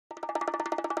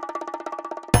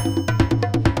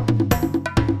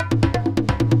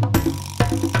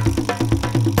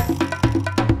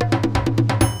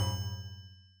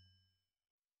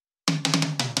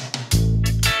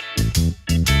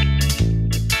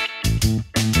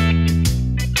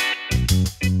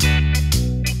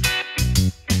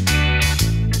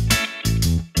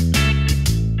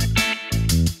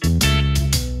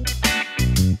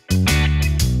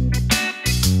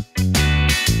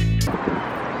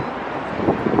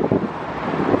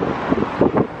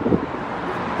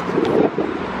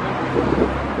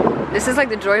This is like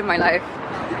the joy of my life.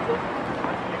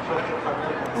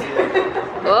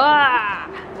 Ah,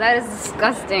 that is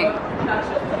disgusting.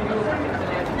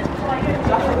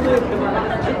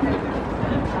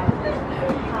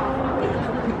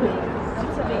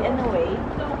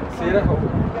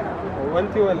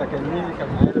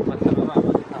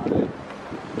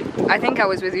 I think I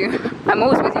was with you. I'm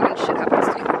always with you when shit happens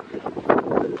to you.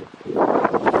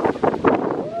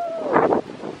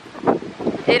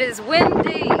 It is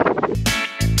windy.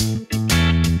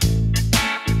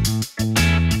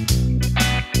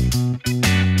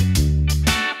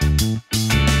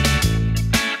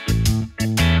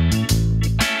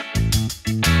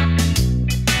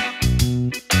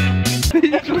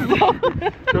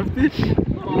 شفتي؟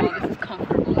 Oh, this is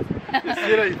comfortable.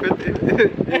 السيرة يفت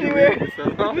anywhere.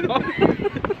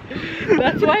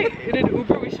 That's why in an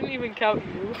Uber we shouldn't even count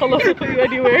you. خلاص we'll put you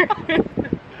anywhere.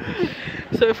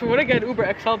 So if we want to get an Uber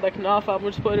XL like nah fam,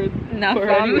 we'll just put her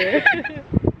anywhere.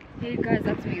 Hey guys,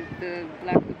 that's me, the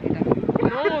black Lupita.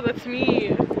 No, that's me.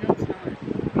 No, it's not.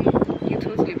 You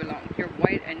totally belong. You're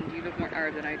white and you look more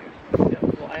Arab than I do. Yeah,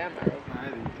 well, I am Arab.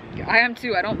 I am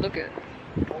too, I don't look it.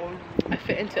 I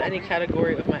fit into any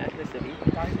category of my ethnicity.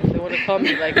 If they want to call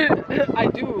me like, I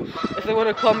do. If they want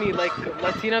to call me like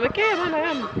Latina, like yeah man, I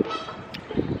am.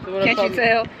 Can't you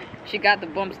tell? She got the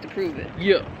bumps to prove it.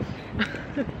 Yeah.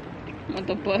 Want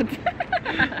the butt?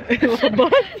 The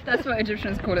butt? That's what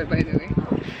Egyptians call it, by the way.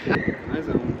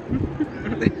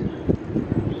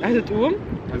 عايزة تقوم؟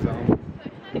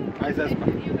 عايزة أسمع.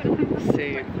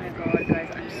 Same. Oh my god, guys,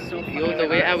 I'm so fucking Yo, the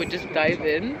way I would just dive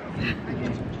in.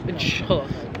 Inshallah.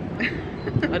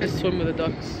 I just swim with the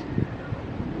ducks.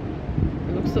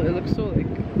 It looks so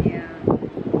like. Yeah.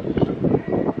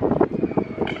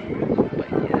 But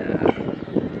yeah.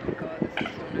 Oh god, this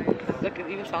is so nice. Look, it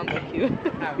even sounds like you.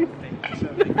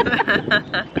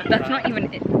 That's not even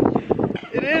it.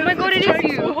 It is. Oh my god, it's it is trying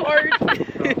you. so hard.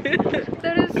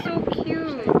 That is so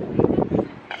cute.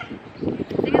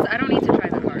 The thing is, I don't need to try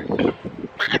that hard.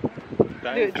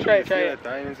 Dude, try it.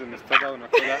 تعالي ننزل نصطادها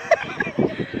وناكلها.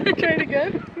 Try it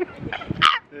again.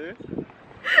 إيه؟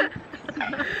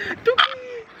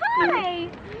 Hi!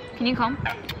 Can you come?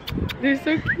 They're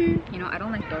so cute. You know, I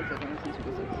don't like dogs that don't listen to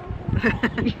whistles.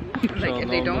 Like, if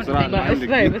they don't, مزرعة then But it's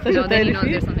fine. It's such a then you know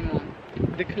delicacy. there's something wrong.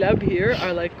 The club here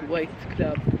are like white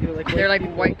club. You know, like They're white like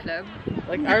people. white club.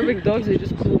 Like Arabic dogs, they're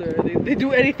just cooler. They do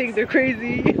anything. They're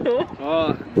crazy. You know.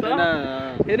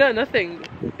 هنا Nothing.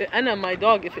 Anna, my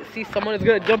dog, if it sees someone, it's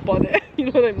gonna jump on it. You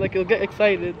know what I mean? Like it'll get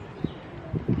excited.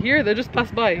 Here, they just pass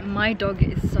by. My dog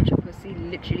is such a pussy.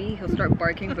 Literally, he'll start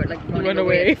barking, but like running Run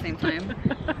away away. at the same time.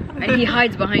 And he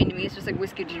hides behind me. It's just like,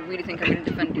 Whiskey, do you really think I wouldn't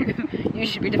defend you? You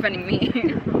should be defending me.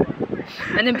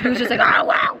 And then Blue's just like, oh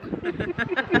wow.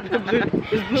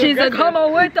 She's like, come on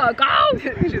with her, go.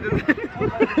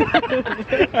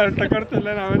 افتكرت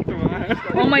اللي أنا عملته معاها.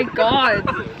 Oh my god.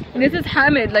 This is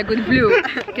Hamid, like with Blue.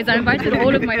 Because I invited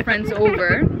all of my friends over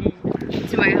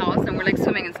to my house and we're like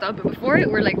swimming and stuff. But before it,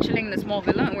 we're like chilling in a small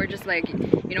villa and we're just like,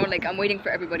 you know, like I'm waiting for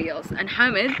everybody else. And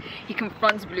Hamid, he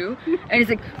confronts Blue and he's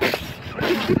like,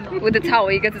 with the towel,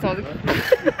 he gets his towel.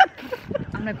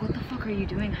 I'm like, what the fuck are you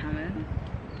doing, Hamid?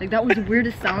 Like that was the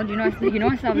weirdest sound. You know,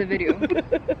 I saw the video.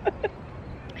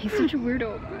 He's such a weirdo,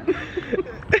 man.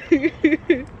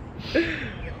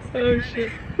 Oh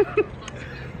shit.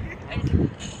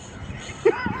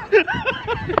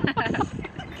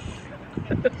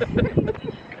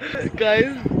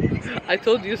 Guys, I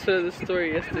told you the story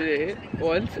yesterday.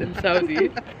 Once in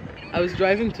Saudi, I was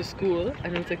driving to school and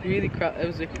it was like really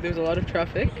there was a lot of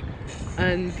traffic,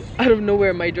 and out of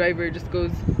nowhere my driver just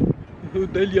goes,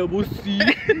 Delia Bossi.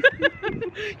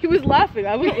 He was laughing.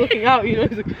 I wasn't looking out, you know.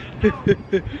 He's like,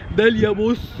 Delia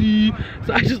Bossi. So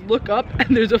I just look up and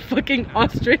there's a fucking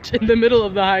ostrich in the middle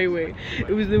of the highway.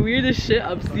 It was the weirdest shit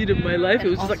I've seen in my life. It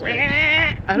was just like,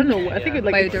 I don't know. I think it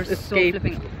like But they're so escaped.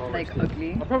 flipping like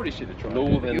ugly. I probably should have tried. No,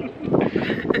 then.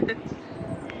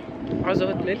 عاوزة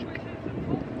hot milk.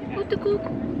 Hot the cook.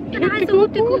 أنا عايزة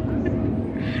hot the cook.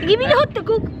 Give me the hot the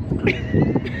cook.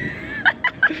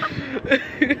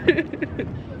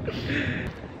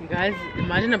 Guys,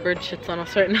 imagine a bird shits on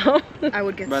us right now. I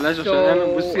would get بلاش عشان so أنا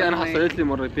بصي أنا annoyed. حصلت لي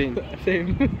مرتين.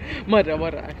 Same.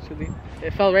 مرة actually.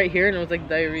 It fell right here and it was like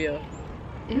diarrhea.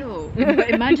 Ew. But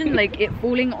imagine like it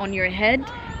falling on your head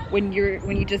when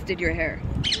you just did your hair.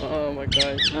 Oh my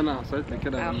god. أنا حصلت لي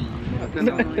كده Ow.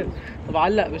 مرتين. طب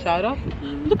علق بشعرك.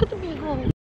 Look at the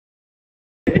wheel.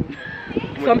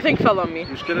 Something fell on me.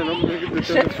 المشكلة إن هم جدا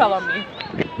Shit fell on me.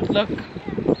 Look.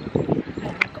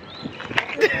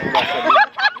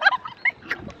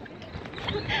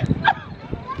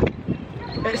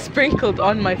 It sprinkled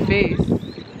on my face.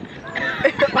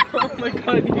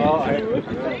 funny. اه ايوه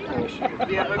ماشي.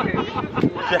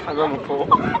 في حمام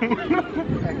فوق.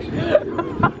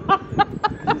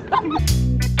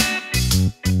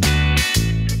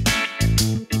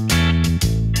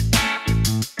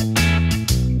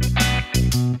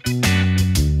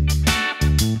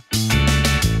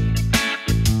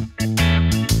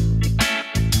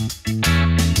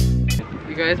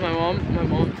 You guys, my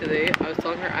mom today, I was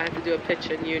telling her I have to do a pitch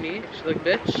in uni. She's like,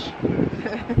 bitch.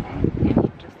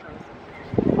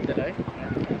 Did I? It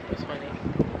was funny.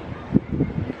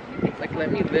 Like,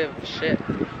 let me live. Shit.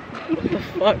 What the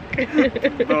fuck?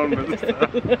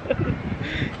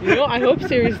 You know, I hope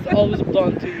Siri's always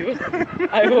blonde to you.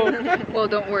 I hope. Well,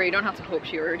 don't worry, you don't have to hope,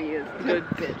 she already is. Good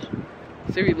bitch.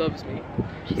 Siri loves me.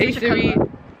 She's Hey such a Siri. cuddler.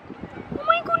 Oh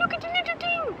my god, look at the little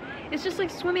thing! It's just like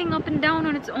swimming up and down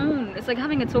on its own. It's like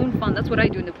having its own fun. That's what I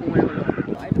do in the pool when I look.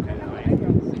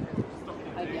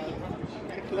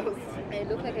 I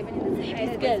look like I'm in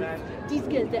this head. These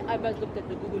girls, their eyebrows looked at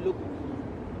the Google look.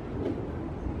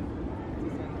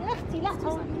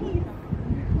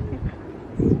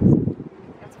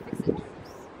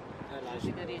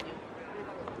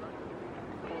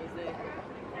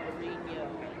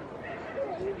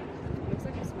 Looks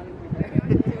like you're smelling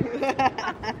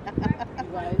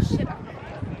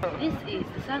This is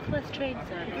the Southwest train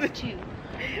service to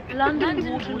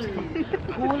London Waterloo,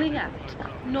 calling at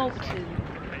Norton,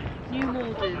 New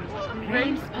Malden,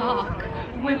 Rains Park,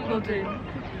 Wimbledon,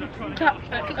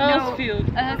 Earlsfield,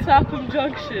 Clapham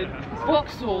Junction,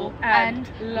 Vauxhall and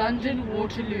London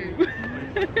Waterloo.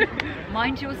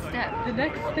 Mind your step. The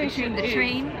next station Between the is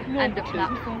train and the Norton.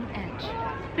 platform edge.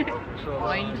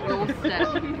 Mind your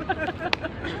step.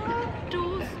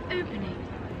 Doors opening.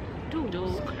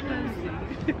 Doors closing.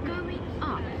 Going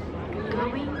up.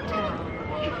 Going down.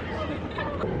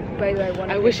 By the way,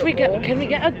 I wish we get. Can we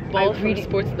get a ball from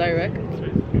Sports Direct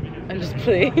and just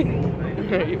play?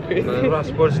 Are you crazy? نروح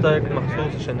سبورتس دايركت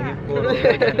مخصوص عشان نجيب كورة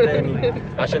ونرجع تاني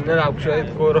عشان نلعب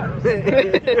شوية كورة.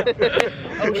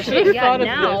 Oh We should shit, have yeah, thought of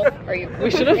now. this. Are you We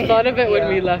should have thought of it when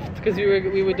we Yeah. left because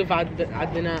we would have had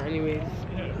dinner anyways.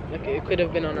 Like it could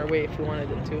have been on our way if we wanted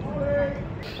it to.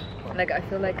 Like, I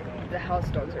feel like the house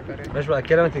dogs are better. مش بعد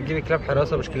كده ما تجيبي كلاب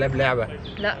حراسة مش كلاب لعبة.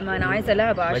 لا ما أنا عايزة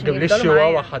لعبة ما عشان تجيبليش يفضلوا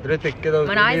شواوا معايا. حضرتك كده.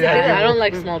 ما أنا عايزة وتقولي كده. I لي don't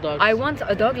like small dogs. I want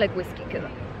a dog like Whiskey كده.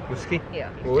 ويسكي.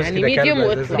 Yeah. وويسكي يعني ده medium كلب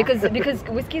وإطلع. أساساً. Because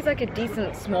Whiskey is like a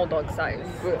decent small dog size,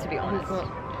 to be honest.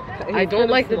 I don't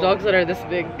like the dogs that are this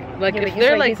big. Like Yeah, but if he's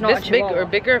they're like- like he's not this a big or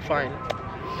chihuahua. bigger, fine.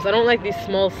 Because I don't like these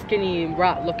small, skinny,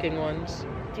 rat-looking ones.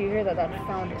 Do you hear that? That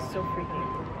sound is so freaky.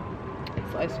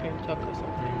 It's ice cream truck or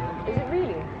something. Is it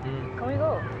really? Can we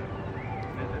go?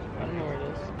 I don't know where it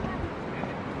is.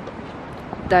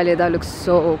 Dalia, that looks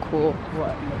so cool.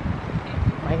 What?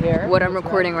 My hair? What I'm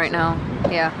recording right now.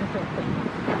 Yeah.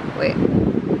 Wait.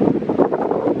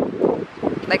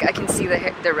 Like I can see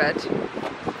the red.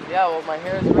 Yeah, well, my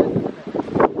hair is red.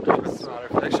 بس مع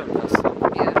ريفليكشن بس.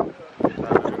 Yeah.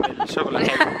 الشغل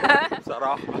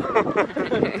صراحة.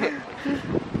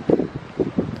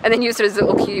 And then Yusra's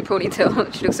little cutie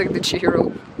ponytail. She looks like the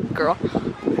Chihiro girl.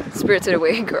 Spirited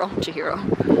Away girl, Chihiro.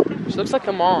 She looks like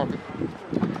a mom.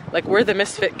 Like we're the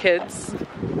misfit kids,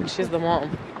 and she's the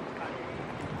mom.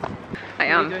 I What are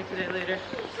you am. doing today later?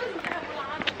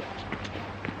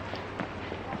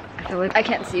 I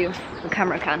can't see you. The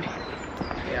camera can.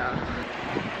 Yeah.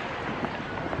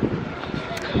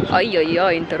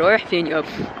 ay, انت رايح فين يا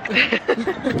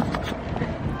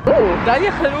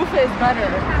Dalia Kharoufa is better.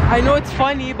 I know it's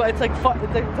funny, but it's like it's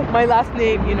like my last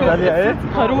name, you know. Dalia ايه؟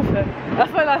 Kharoufa.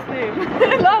 That's my last name.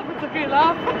 Laugh, it's okay,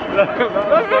 laugh.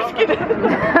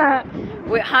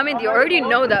 Wait, Hamid, you already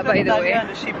know that, by the way.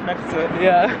 the sheep next to it.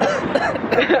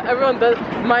 Yeah. Everyone does.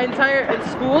 My entire in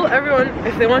school, everyone,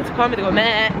 if they want to call me, they go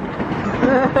meh.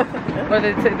 Or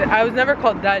they say that I was never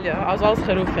called Dalia. I was always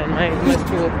Kharoufa in my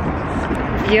school.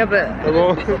 Yeah, but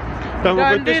طب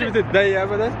ما كنتش بتتضايق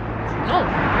ابدا؟ No,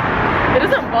 it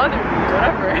doesn't bother me.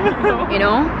 Whatever. you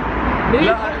know, Maybe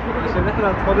لا عشان احنا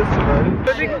اطفال صغيرين. I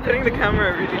think putting the camera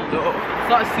really low. It's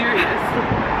not serious.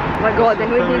 oh my God, then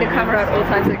we need the camera at all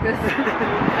times like this.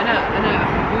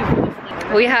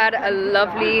 We had a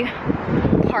lovely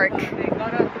park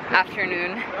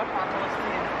afternoon.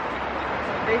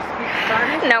 They speak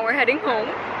Spanish. Now we're heading home.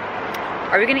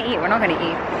 Are we gonna eat? We're not gonna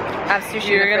eat. I have sushi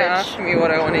You're in the gonna fridge. ask me what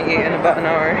I want to eat in about an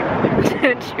hour.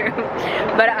 True.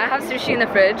 But I have sushi in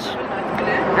the fridge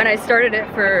and I started it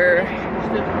for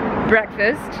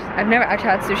breakfast. I've never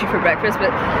actually had sushi for breakfast,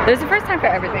 but there's a first time for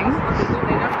everything.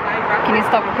 Can you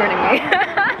stop recording me?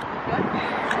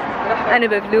 أنا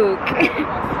بفلوك.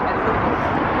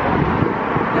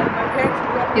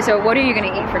 So what are you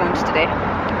gonna eat for lunch today?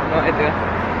 No idea.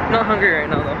 Not hungry right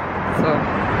now though, so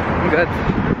I'm good.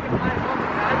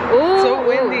 Oh, So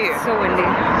windy. So windy.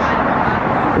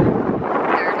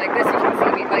 There, like this, you can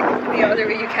see me. Like the other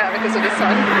way, you can't because of the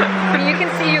sun. I mean, you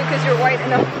can see you because you're white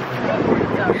enough.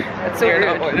 That's so You're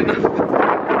weird. not white enough.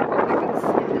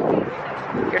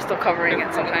 You're still covering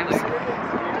it sometimes.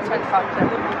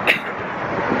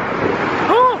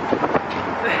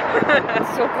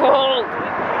 It's so cold.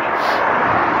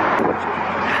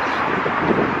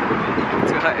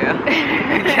 Too hot, yeah.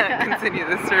 I can't continue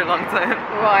this for a long time.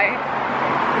 Why?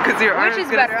 Because your arm Which is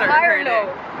is gonna better, start high or hurting.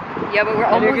 low? Yeah, but we're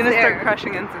And almost you're gonna there. start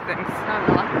crashing into things. No,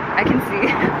 I'm not. I can see.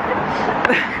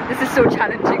 This is so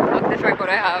challenging. Look, the tripod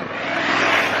I have.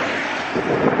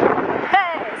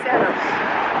 Hey, Sarah.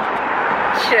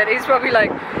 Shit, he's probably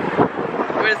like,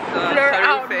 Where's blur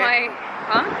out Harufe? my...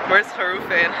 Huh? Where's Harufe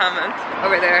and Hammond?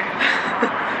 Over there.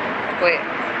 Wait.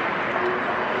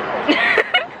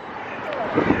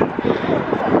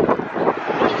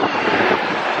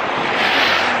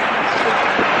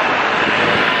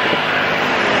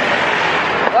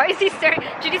 Why is he staring?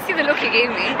 Did you see the look he gave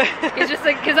me? He's just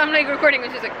like, because I'm like recording,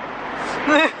 and she's like...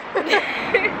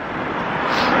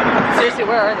 Seriously,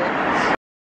 where are they?